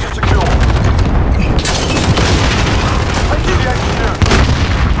 Move to secure. Take the HQ.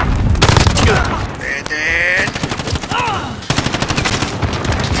 And then...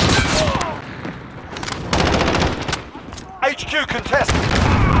 HQ contested.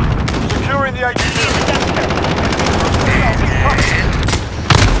 Securing the HQ. Enemy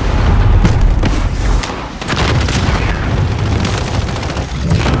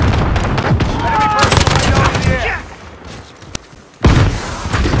personal radar in the air.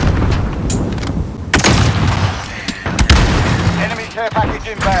 Enemy care package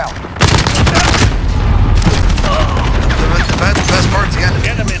inbound. The best part's the end.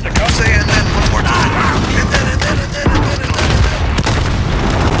 Say and then one more time. And then.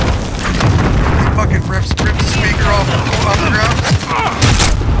 He fucking rips the speaker off the ground.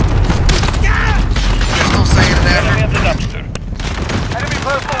 They're still saying it after. Enemy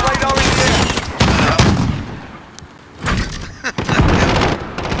personal radar in the air.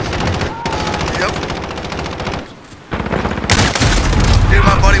 Yep. Dude,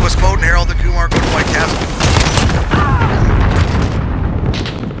 my buddy was quoting Harold and Kumar go to White Castle.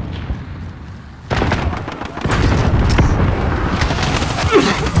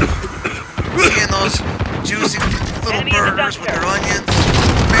 Seeing those juicy little Enemy in the burgers with dumpster. their onions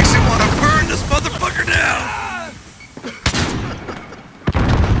makes you want to burn this motherfucker down.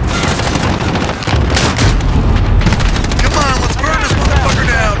 Come on, let's burn this motherfucker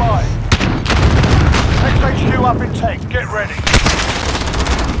down. Next HQ up in tank. Get ready.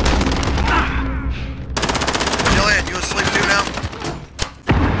 Jillian, you asleep too now?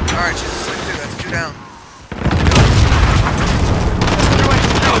 Alright, she's asleep too. That's two down. New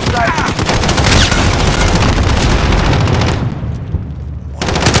HQ established.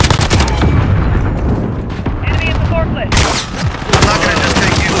 Enemy in the forklift. I'm not gonna just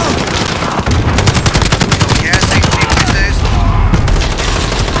take you. Gas ain't cheap these days.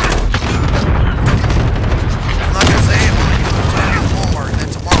 I'm not gonna say it when you go to Walmart and then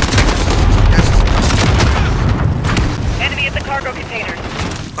tomorrow. Enemy at the cargo containers.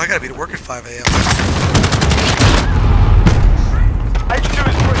 I gotta be to work at 5 a.m. HQ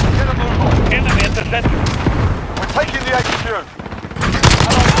is free. Get a move on. Enemy at the center. We're taking the HQ.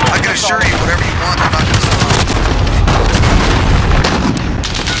 I can assure you, whatever you want, they're not gonna sell out.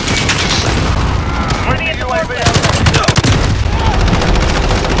 Enemy at the UAV forklift. out.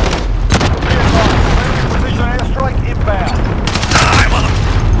 Be advised. Friendly precision airstrike inbound. I want them.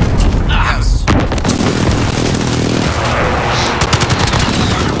 Yes.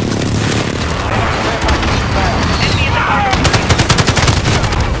 Enemy in the cargo containers.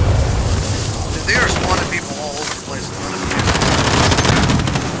 Dude, they are spawning people all over the place.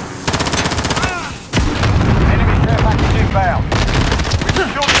 Enemy care package inbound. We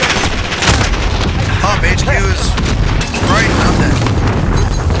secured the HQ. HQ is right, I'm dead.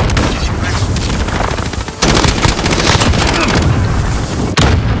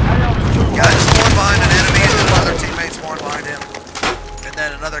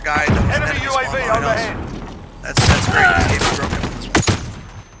 another guy that was an Enemy enemy spawn UAV behind us. overhead. That's great. He gave me broken on this one.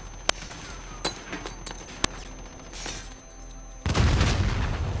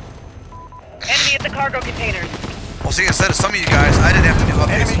 Enemy at the cargo containers. Well, see, instead of some of you guys, I didn't have to do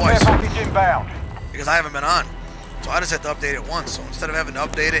updates Enemy twice care package inbound. because I haven't been on. So I just had to update it once. So instead of having to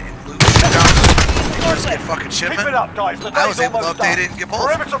update it and lose shootouts and just get fucking Keep shipment, it up, guys. The I was day's able to almost update done. it and get both.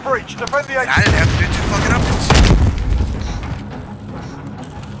 Perimeter breach. Defend the And I didn't have to do 2 fucking updates.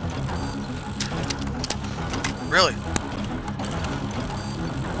 Really?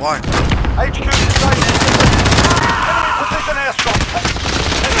 Why? HQ contained. Enemy precision airstrike.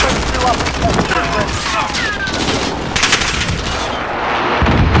 HQ up and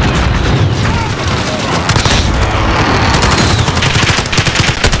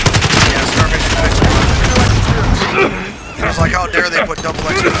Yeah, Scarface is It was like, how dare they put double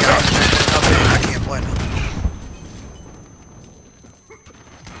XP out and update? I can't play now.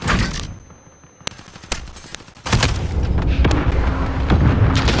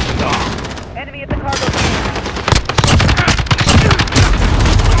 Enemy at the cargo containers.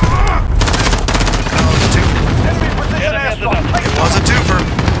 No, it was a 2. Enemy precision airstrike. It was a 2-fer.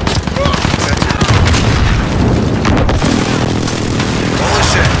 That's it. Holy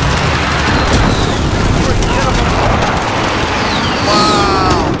shit.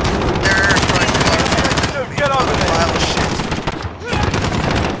 Wow. Their airstrike Get over there. pile of shit.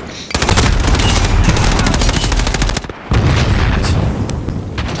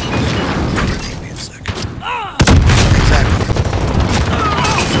 Being sick. Exactly.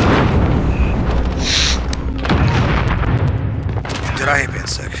 Dude, I hate being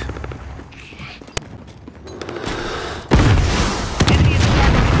sick. Enemy at the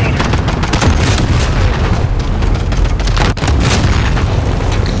cargo containers.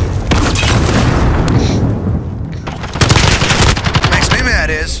 What makes me mad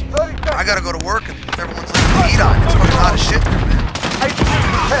is I gotta go to work and everyone's leaving the heat on. It's fucking hot as shit in there, man. HQ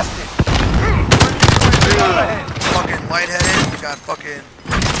contested. Overhead. Fucking lightheaded. We got fucking shit.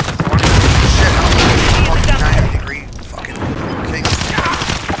 I don't know. Fucking 90-degree fucking thing.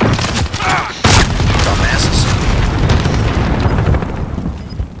 Dumbasses.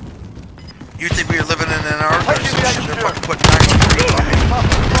 You think we were living in Antarctica or some shit? They're fucking putting 90-degree fucking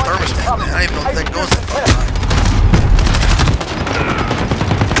thermostat, man. I don't even know if that goes that fucking high.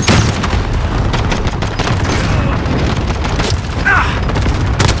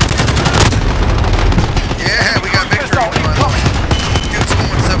 Yeah, we got victory. Dude, someone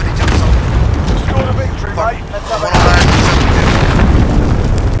went 72 or something. Scored a victory, Fuck. mate. Let's have a 109 to 72.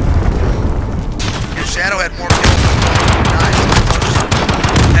 Your Shadow had more kills than 109.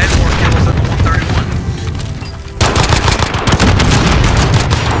 Had more kills than 131.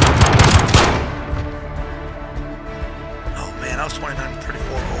 Oh man, I was 29 to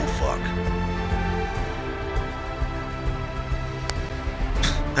 34. Oh fuck.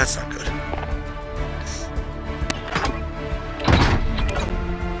 That's not good.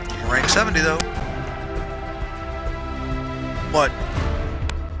 Rank 70 though. What?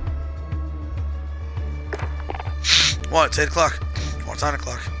 What? It's 8 o'clock. Oh, it's 9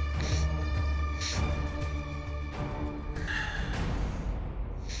 o'clock.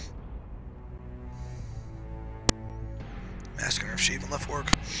 Asking her if she even left work.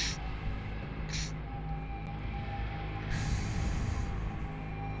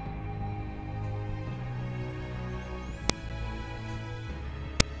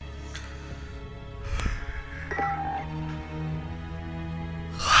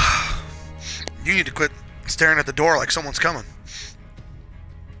 You need to quit staring at the door like someone's coming.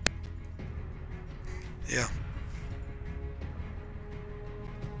 Yeah.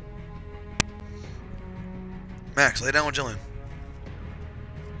 Max, lay down with Jillian.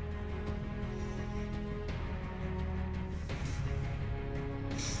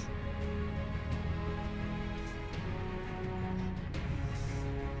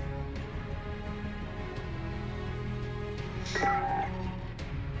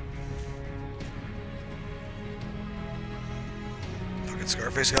 Fucking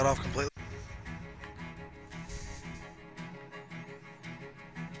Scarface got off completely.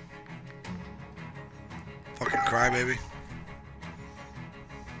 Fucking crybaby.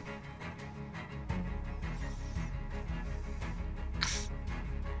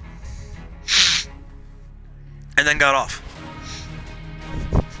 And then got off.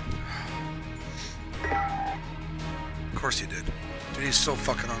 Of course he did. Dude, he's so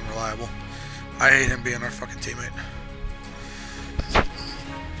fucking unreliable. I hate him being our fucking teammate.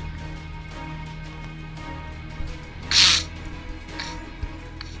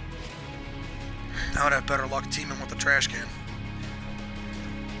 I would have better luck teaming with the trash can.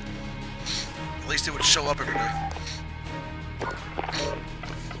 least it would show up every day.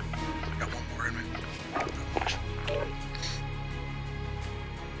 Got one more in me.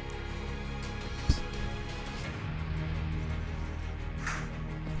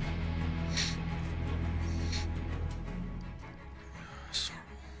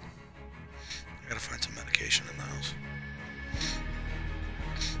 I gotta find some medication in the house.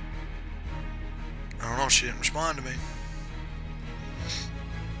 I don't know, she didn't respond to me.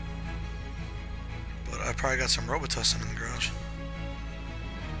 But I probably got some Robitussin in the garage.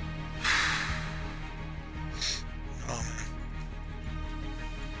 Oh man.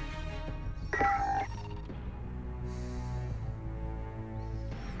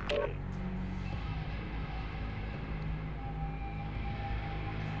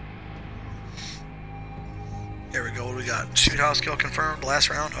 There we go, what do we got? Shoot house kill confirmed, last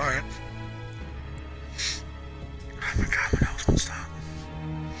round, alright. Oh my god, my nose won't stop.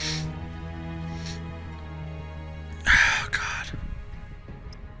 Oh god.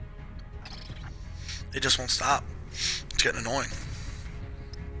 It just won't stop. It's getting annoying.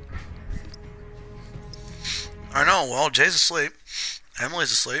 I know, well, Jay's asleep.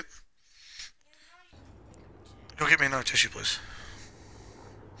 Emily's asleep. Go get me another tissue, please.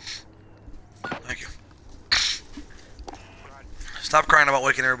 Thank you. Stop crying about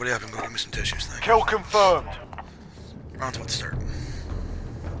waking everybody up and go get me some tissues, thank you. Kill confirmed. Round's about to start.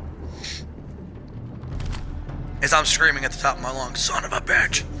 As I'm screaming at the top of my lungs, son of a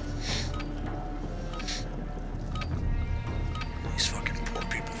bitch! These fucking poor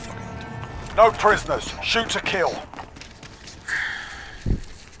people fucking... No prisoners. Shoot to kill.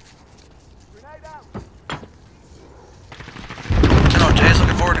 I know, Jay's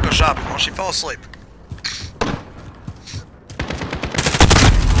looking forward to go shopping. Well, she fell asleep.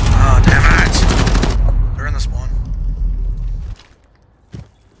 Oh, damn it! They're in the spawn.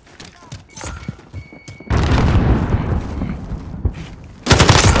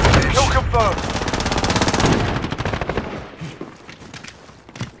 Kill confirmed.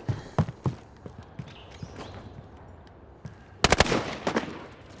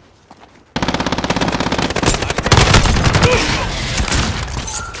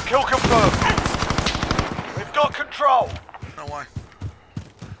 Kill confirmed. We've got control. No, why?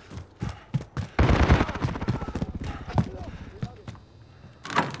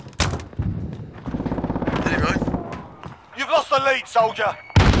 Did he really? You've lost the lead, soldier.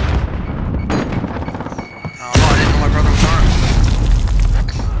 Oh, no, I didn't know my brother was on.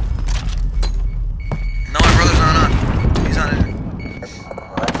 No, my brother's not on. He's on it.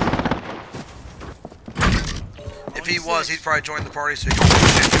 If he was, he'd probably join the party so he can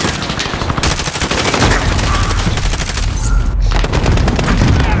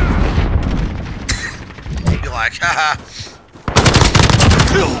he'd be like, haha.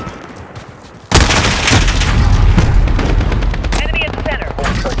 Enemy at the center.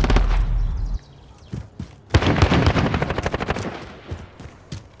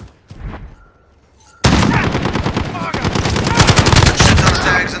 Shit ton of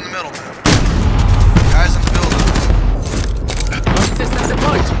tags in the middle, man. Guys in the building. System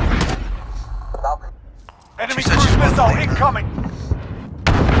deployed. Enemy She said cruise she's missile one thing, incoming.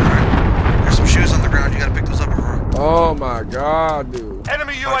 Alright. There's some shoes on the ground. You gotta pick those up or... Oh my god, dude.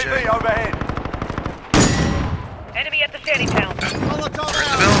 Enemy Jay. UAV overhead. Enemy at the shanty town. They're in the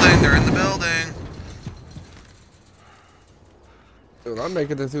building. They're in the building. Dude, I'm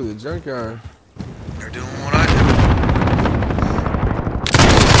making it through the junkyard. They're doing what I do.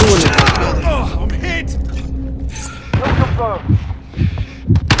 Doing Shit it. in the building. Oh, I'm hit! Kill confirmed.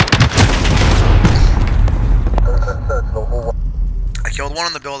 I killed one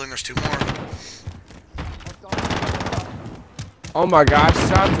in the building. There's two more. Oh my god, I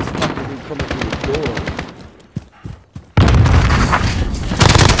shot this fucking dude coming through the door.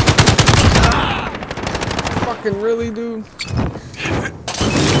 Fucking really, dude?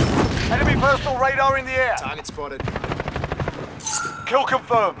 Enemy personal radar in the air. Target spotted. Kill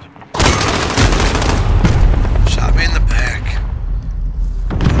confirmed. Shot me in the back.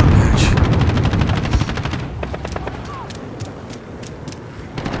 Bitch.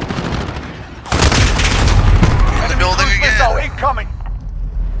 In the building Cruise missile again. incoming.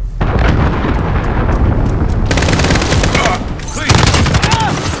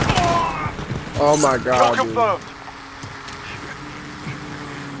 Oh my Kill god, dude. confirmed.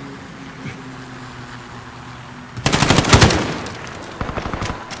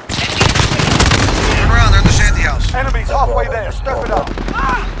 Turn around. They're in the shanty house. Enemies halfway there. Step it up.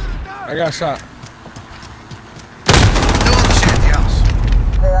 I got shot. Still in the shanty house.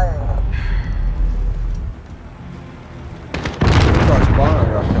 Across the barn, I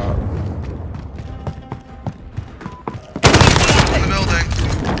got shot.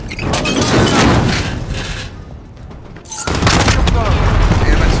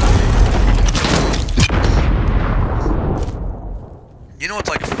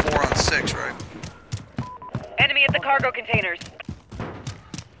 like 4 on 6, right? Enemy at the cargo containers.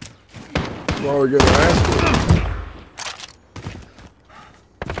 Well, we're getting our ass kicked.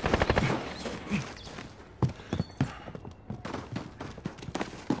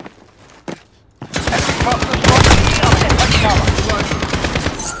 Cluster strike. Take cover.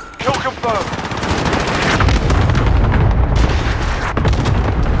 Kill confirmed.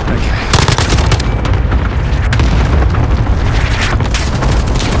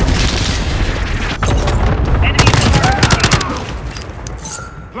 Enemy at the cargo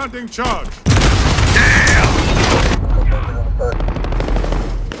containers. Planting charge.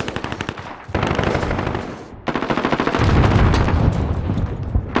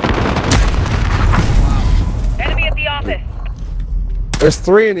 Enemy at the office. There's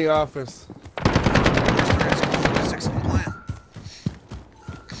 3 in the office. There's 6 of them playing.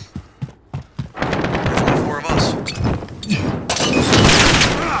 There's only 4 of us.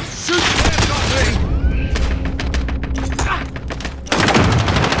 Shoot hands on me.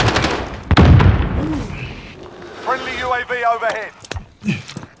 Friendly UAV overhead.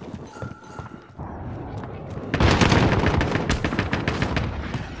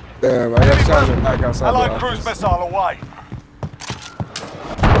 Damn, I got shot in the back outside the Allied cruise office. missile away.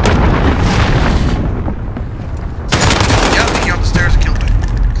 Yep, he came up the stairs and killed me.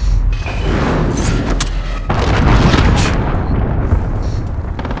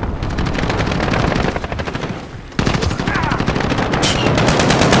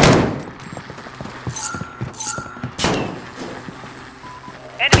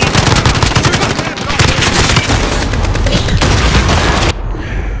 Enemy at the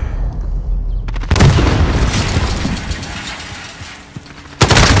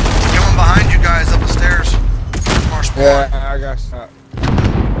Coming behind you guys up the stairs. Our spawn. Yeah, I got shot.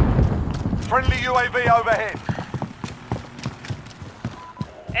 Friendly UAV overhead.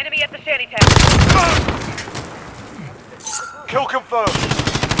 enemy at the shanty town. Kill confirmed.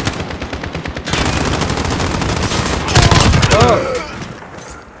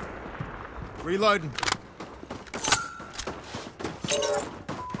 Reloading.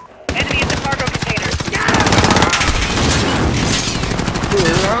 Enemy at the cargo containers.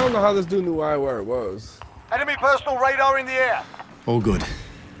 Dude, I don't know how this dude knew where it was. Enemy personal radar in the air. All good. They're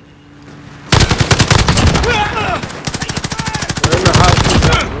in the house.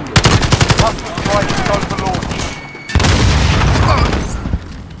 Cluster strike is go for launch.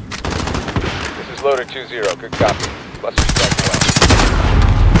 This is loader 2-0. Good copy. Cluster strike well.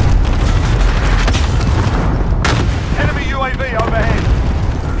 Enemy UAV overhead.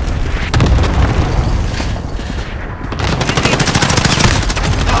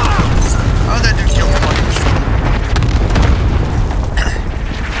 How'd that dude kill me?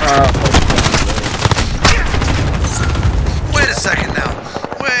 Wait a second now.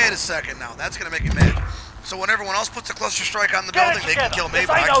 Wait a second now. That's gonna make me mad. So when everyone else puts a cluster strike on the Get it building, they can together. kill me, This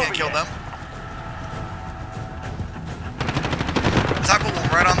but I ain't can't over kill yet. them. I put one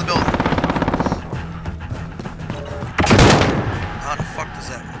right on the building. How the fuck does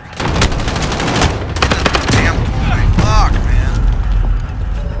that work? Damn. Fuck, man.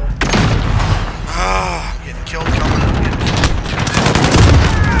 Ah, I'm getting killed coming. I'm getting killed.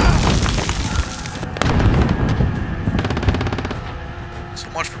 So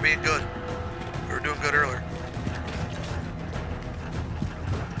much for being good. We were doing good earlier.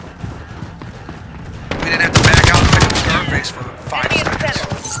 We didn't have to back out and pick up Scarface for 5 Enemy at the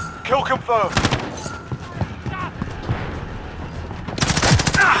seconds. center. Kill confirmed.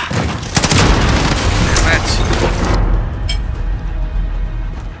 Damn it.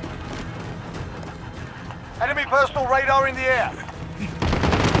 Enemy personal radar in the air.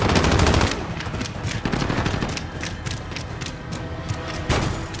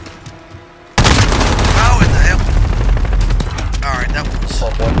 How in the hell? Alright, that was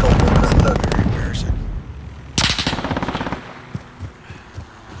very embarrassing.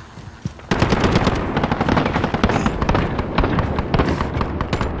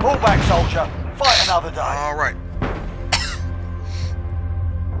 Pull back, soldier. Fight another day. Alright.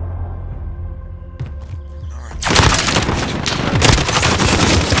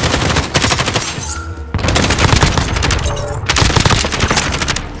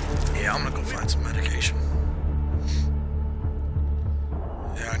 Yeah, I'm gonna go find some medication.